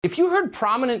If you heard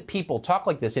prominent people talk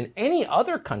like this in any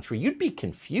other country, you'd be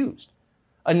confused.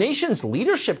 A nation's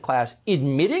leadership class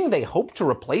admitting they hope to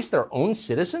replace their own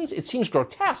citizens? It seems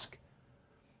grotesque.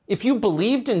 If you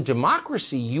believed in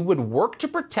democracy, you would work to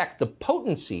protect the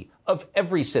potency of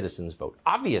every citizen's vote,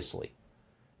 obviously.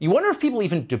 You wonder if people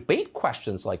even debate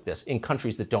questions like this in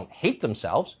countries that don't hate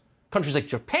themselves. Countries like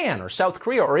Japan or South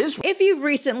Korea or Israel. If you've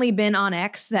recently been on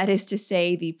X, that is to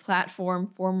say the platform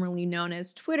formerly known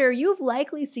as Twitter, you've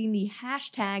likely seen the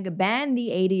hashtag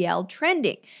 #BanTheADL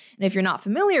trending. And if you're not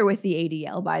familiar with the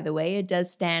ADL, by the way, it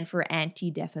does stand for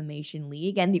Anti-Defamation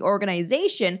League, and the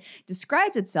organization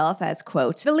describes itself as,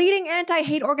 quote, the leading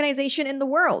anti-hate organization in the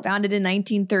world. Founded in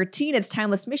 1913, its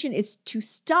timeless mission is to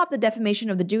stop the defamation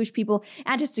of the Jewish people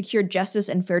and to secure justice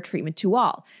and fair treatment to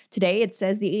all. Today, it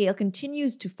says the ADL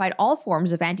continues to fight all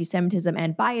forms of anti-Semitism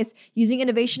and bias using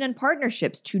innovation and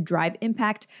partnerships to drive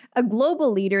impact, a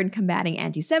global leader in combating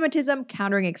anti-Semitism,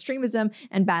 countering extremism,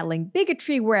 and battling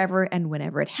bigotry wherever and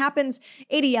whenever it happens.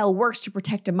 ADL works to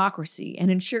protect democracy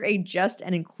and ensure a just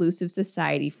and inclusive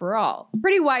society for all.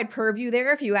 Pretty wide purview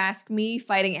there, if you ask me,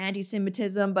 fighting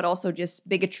anti-Semitism, but also just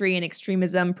bigotry and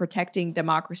extremism, protecting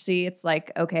democracy. It's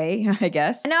like, okay, I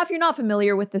guess. And now if you're not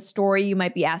familiar with the story, you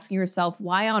might be asking yourself,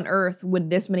 why on earth would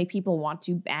this many people want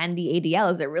to ban the ADL?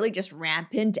 Is it really just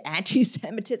rampant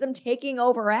anti-Semitism taking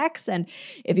over X? And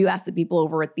if you ask the people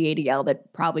over at the ADL,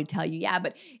 they'd probably tell you, yeah,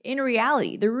 but in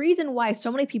reality, the reason why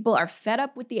so many people are fed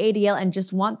up with the ADL and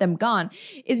just want them gone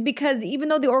is because even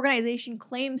though the organization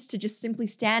claims to just simply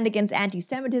stand against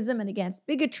anti-Semitism and against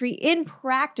bigotry, in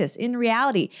practice, in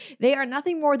reality, they are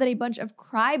nothing more than a bunch of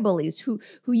cry-bullies who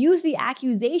use the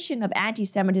accusation of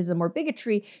anti-Semitism or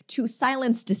bigotry to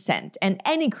silence dissent and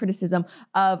any criticism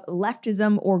of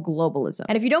leftism or globalism.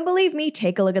 And if you don't believe me,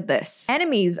 take a look at this.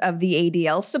 Enemies of the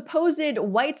ADL, supposed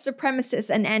white supremacists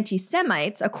and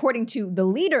anti-Semites, according to the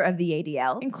leader of the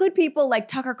ADL, include people like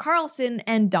Tucker Carlson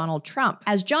and Donald Trump.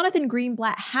 As Jonathan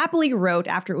Greenblatt happily wrote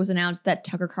after it was announced that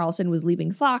Tucker Carlson was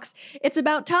leaving Fox, it's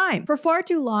about time. For far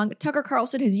too long, Tucker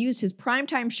Carlson has used his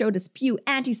primetime show to spew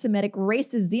anti-Semitic,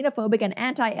 racist, xenophobic, and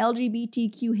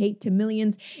anti-LGBTQ hate to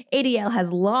millions. ADL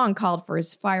has long called for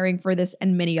his firing for this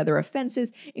and many other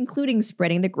offenses, including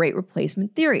spreading the Great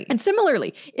Replacement theory. And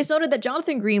similarly, it's noted that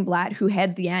Jonathan Greenblatt, who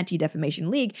heads the Anti-Defamation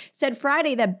League, said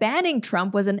Friday that banning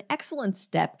Trump was an excellent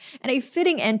step and a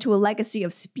fitting end to a legacy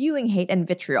of spewing hate and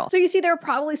vitriol. So you see, there are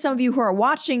probably some of you who are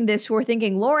watching this who are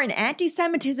thinking, Lauren,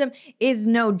 anti-Semitism is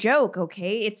no joke,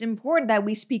 okay? It's important that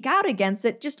we speak out against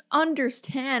it. Just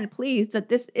understand, please, that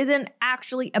this isn't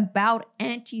actually about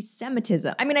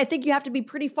anti-Semitism. I mean, I think you have to be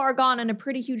pretty far gone and a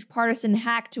pretty huge partisan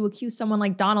hack to accuse someone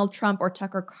like Donald Trump or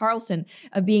Tucker Carlson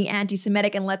of being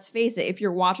anti-Semitic. And let's face it, if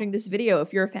you're watching this video,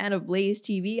 if you're a fan of Blaze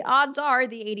TV, odds are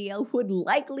the ADL would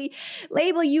likely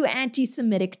label you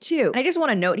anti-Semitic too. And I just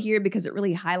want to note here, because it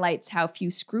really highlights how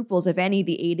few scruples, if any,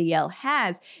 the ADL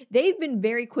has, they've been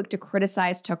very quick to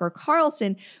criticize Tucker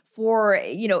Carlson for,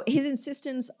 his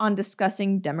insistence on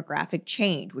discussing demographic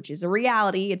change, which is a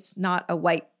reality. It's not a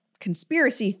white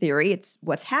conspiracy theory, it's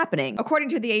what's happening. According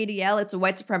to the ADL, it's a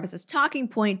white supremacist talking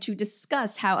point to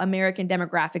discuss how American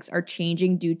demographics are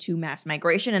changing due to mass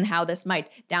migration and how this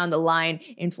might, down the line,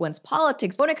 influence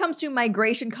politics. But when it comes to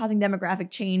migration causing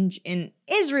demographic change in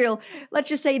Israel, let's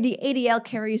just say the ADL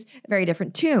carries a very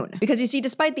different tune. Because you see,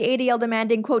 despite the ADL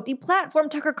demanding, quote, deplatform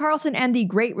Tucker Carlson and the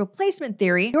Great Replacement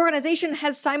theory, the organization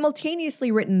has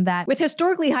simultaneously written that with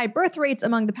historically high birth rates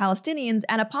among the Palestinians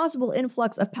and a possible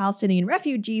influx of Palestinian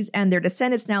refugees and their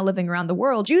descendants now living around the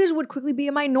world, Jews would quickly be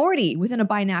a minority within a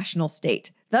binational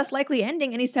state, thus likely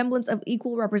ending any semblance of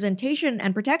equal representation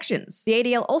and protections. The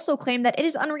ADL also claimed that it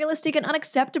is unrealistic and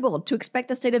unacceptable to expect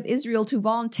the state of Israel to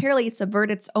voluntarily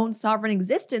subvert its own sovereign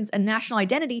existence and national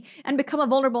identity and become a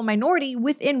vulnerable minority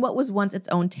within what was once its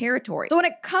own territory. So when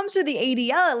it comes to the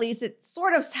ADL, at least, it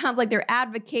sort of sounds like they're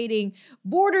advocating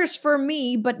borders for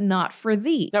me, but not for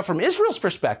thee. Now, from Israel's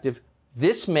perspective,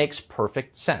 this makes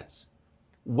perfect sense.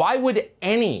 Why would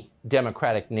any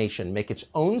democratic nation make its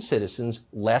own citizens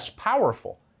less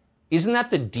powerful? Isn't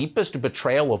that the deepest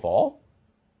betrayal of all?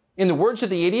 In the words of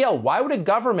the ADL, why would a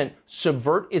government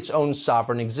subvert its own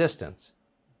sovereign existence?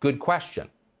 Good question.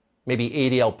 Maybe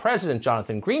ADL President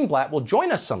Jonathan Greenblatt will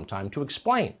join us sometime to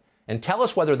explain and tell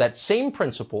us whether that same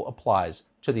principle applies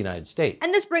to the United States.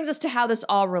 And this brings us to how this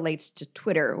all relates to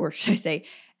Twitter, or should I say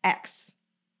X.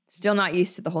 Still not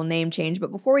used to the whole name change,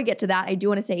 but before we get to that, I do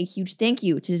want to say a huge thank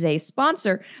you to today's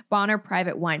sponsor, Bonner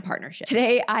Private Wine Partnership.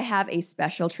 Today, I have a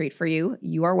special treat for you.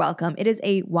 You are welcome. It is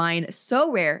a wine so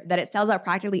rare that it sells out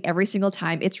practically every single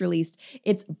time it's released.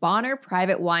 It's Bonner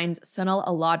Private Wine's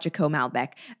Sonologico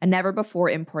Malbec, a never-before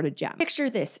imported gem. Picture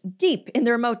this, deep in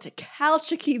the remote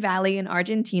Calchaquí Valley in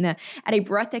Argentina, at a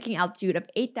breathtaking altitude of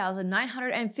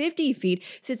 8,950 feet,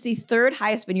 sits the third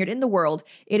highest vineyard in the world.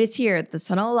 It is here that the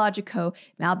Sonologico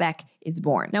Malbec is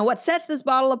born. Now, what sets this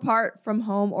bottle apart from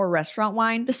home or restaurant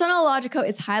wine? The Sonologico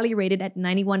is highly rated at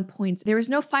 91 points. There is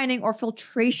no fining or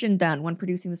filtration done when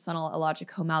producing the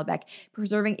Sonologico Malbec,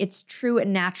 preserving its true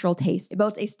natural taste. It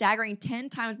boasts a staggering 10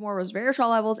 times more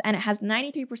resveratrol levels, and it has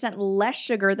 93% less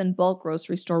sugar than bulk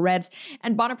grocery store reds.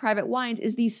 And Bonner Private Wines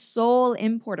is the sole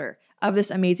importer of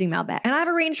this amazing Malbec. And I've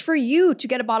arranged for you to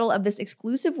get a bottle of this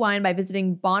exclusive wine by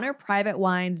visiting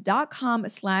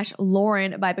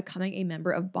bonnerprivatewines.com/Lauren by becoming a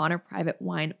member of Bonner Private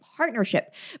Wine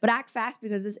Partnership. But act fast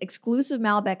because this exclusive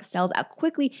Malbec sells out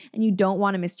quickly and you don't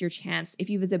want to miss your chance. If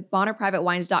you visit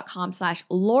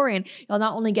bonnerprivatewines.com/Lauren, you'll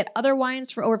not only get other wines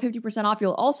for over 50% off,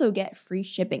 you'll also get free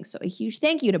shipping. So a huge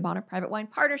thank you to Bonner Private Wine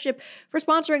Partnership for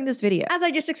sponsoring this video. As I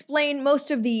just explained,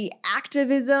 most of the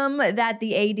activism that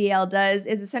the ADL does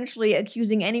is essentially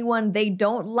accusing anyone they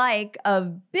don't like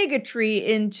of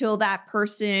bigotry until that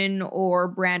person or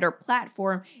brand or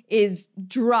platform is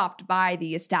dropped by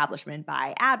the establishment,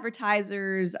 by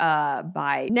advertisers,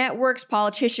 by networks,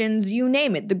 politicians, you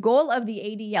name it. The goal of the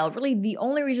ADL, really the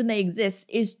only reason they exist,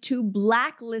 is to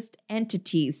blacklist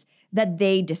entities that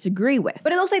they disagree with.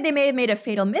 But it looks like they may have made a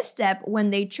fatal misstep when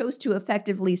they chose to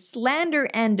effectively slander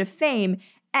and defame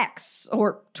X,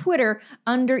 or Twitter,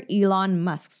 under Elon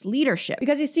Musk's leadership.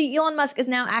 Because you see, Elon Musk is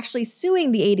now actually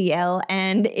suing the ADL,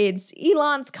 and it's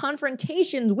Elon's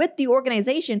confrontations with the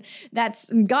organization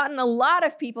that's gotten a lot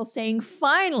of people saying,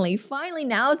 finally,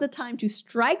 now is the time to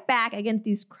strike back against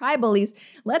these crybullies.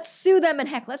 Let's sue them, and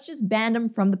heck, let's just ban them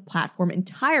from the platform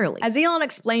entirely. As Elon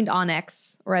explained on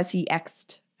X, or as he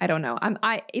X'd, I don't know.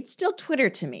 It's still Twitter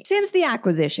to me. Since the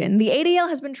acquisition, the ADL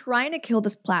has been trying to kill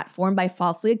this platform by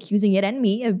falsely accusing it and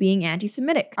me of being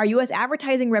anti-Semitic. Our US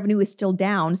advertising revenue is still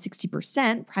down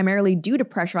 60%, primarily due to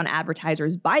pressure on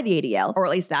advertisers by the ADL, or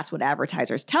at least that's what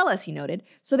advertisers tell us, he noted.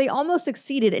 So they almost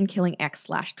succeeded in killing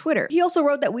X/Twitter. He also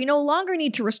wrote that we no longer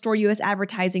need to restore US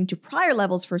advertising to prior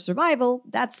levels for survival.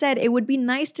 That said, it would be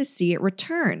nice to see it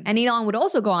return. And Elon would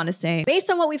also go on to say,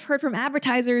 based on what we've heard from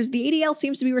advertisers, the ADL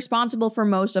seems to be responsible for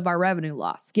most of our revenue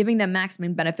loss. Giving them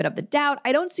maximum benefit of the doubt,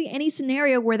 I don't see any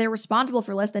scenario where they're responsible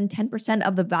for less than 10%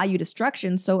 of the value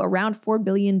destruction, so around $4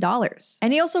 billion.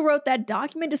 And he also wrote that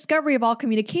document discovery of all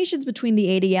communications between the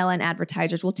ADL and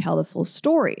advertisers will tell the full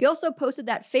story. He also posted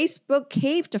that Facebook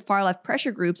caved to far-left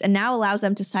pressure groups and now allows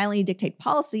them to silently dictate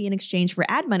policy in exchange for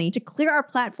ad money. To clear our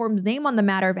platform's name on the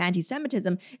matter of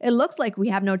anti-Semitism, it looks like we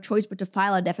have no choice but to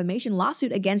file a defamation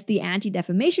lawsuit against the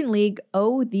Anti-Defamation League.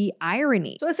 Oh, the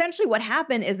irony. So essentially what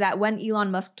happened is that when Elon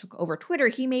Musk took over Twitter,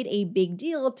 he made a big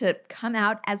deal to come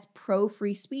out as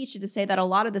pro-free speech, to say that a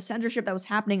lot of the censorship that was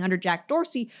happening under Jack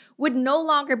Dorsey would no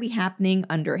longer be happening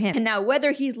under him. And now whether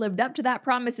he's lived up to that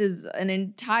promise is an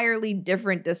entirely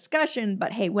different discussion,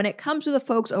 but hey, when it comes to the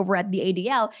folks over at the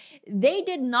ADL, they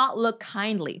did not look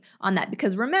kindly on that,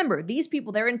 because remember, these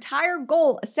people, their entire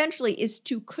goal essentially is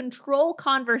to control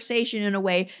conversation in a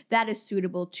way that is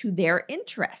suitable to their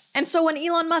interests. And so when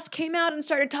Elon Musk came out and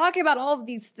started talking about all of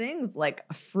these things like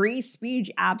free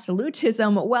speech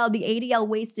absolutism, well, the ADL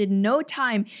wasted no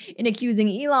time in accusing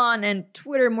Elon and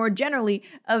Twitter more generally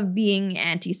of being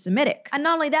anti-Semitic. And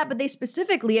not only that, but they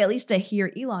specifically, at least to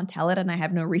hear Elon tell it, and I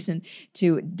have no reason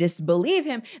to disbelieve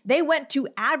him, they went to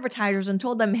advertisers and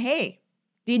told them, hey,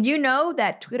 did you know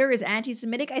that Twitter is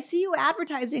anti-Semitic? I see you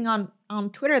advertising on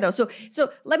Twitter, though. So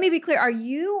let me be clear. Are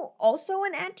you also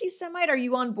an anti-Semite? Are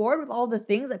you on board with all the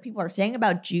things that people are saying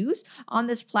about Jews on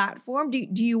this platform?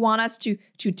 Do you want us to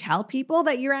tell people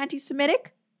that you're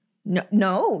anti-Semitic?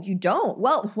 No, you don't.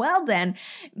 Well then,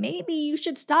 maybe you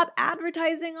should stop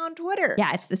advertising on Twitter.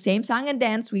 Yeah, it's the same song and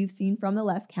dance we've seen from the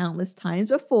left countless times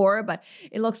before, but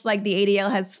it looks like the ADL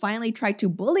has finally tried to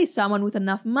bully someone with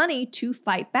enough money to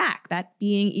fight back, that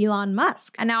being Elon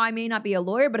Musk. And now I may not be a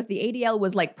lawyer, but if the ADL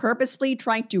was like purposefully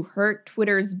trying to hurt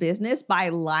Twitter's business by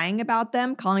lying about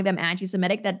them, calling them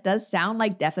anti-Semitic, that does sound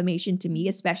like defamation to me,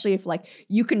 especially if like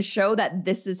you can show that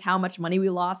this is how much money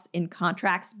we lost in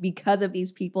contracts because of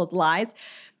these people's lies.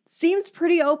 seems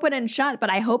pretty open and shut, but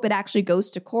I hope it actually goes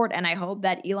to court, and I hope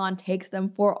that Elon takes them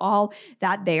for all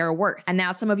that they are worth. And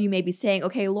now some of you may be saying,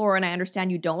 okay, Lauren, I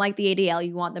understand you don't like the ADL,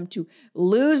 you want them to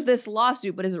lose this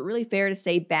lawsuit, but is it really fair to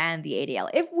say ban the ADL?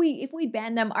 If we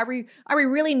ban them, are we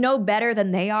really no better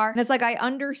than they are? And it's like, I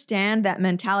understand that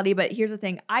mentality, but here's the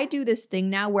thing. I do this thing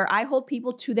now where I hold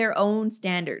people to their own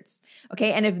standards,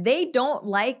 okay? And if they don't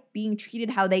like being treated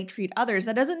how they treat others,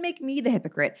 that doesn't make me the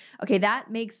hypocrite, okay? That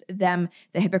makes them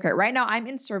the hypocrite. Right now, I'm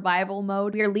in survival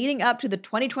mode. We are leading up to the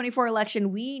 2024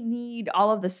 election. We need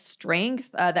all of the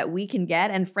strength that we can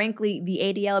get. And frankly, the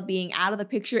ADL being out of the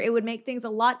picture, it would make things a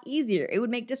lot easier. It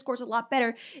would make discourse a lot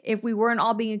better if we weren't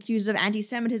all being accused of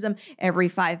anti-Semitism every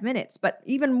 5 minutes. But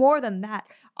even more than that,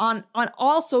 on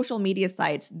all social media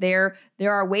sites, there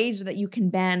are ways that you can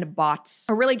ban bots,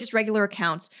 or really just regular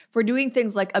accounts, for doing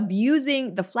things like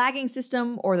abusing the flagging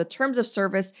system or the terms of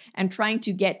service and trying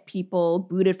to get people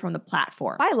booted from the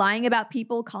platform. By lying about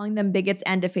people, calling them bigots,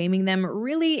 and defaming them,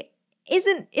 really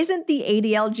isn't the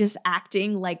ADL just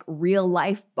acting like real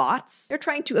life bots? They're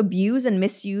trying to abuse and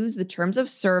misuse the terms of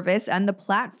service and the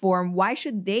platform. Why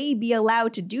should they be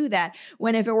allowed to do that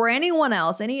when if it were anyone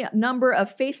else, any number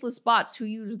of faceless bots who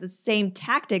use the same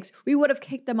tactics, we would have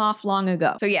kicked them off long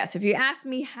ago? So yes, if you ask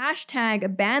me,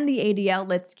 hashtag ban the ADL,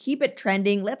 let's keep it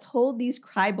trending. Let's hold these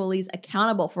cry bullies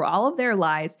accountable for all of their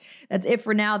lies. That's it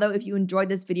for now though. If you enjoyed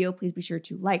this video, please be sure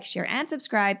to like, share, and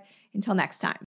subscribe. Until next time.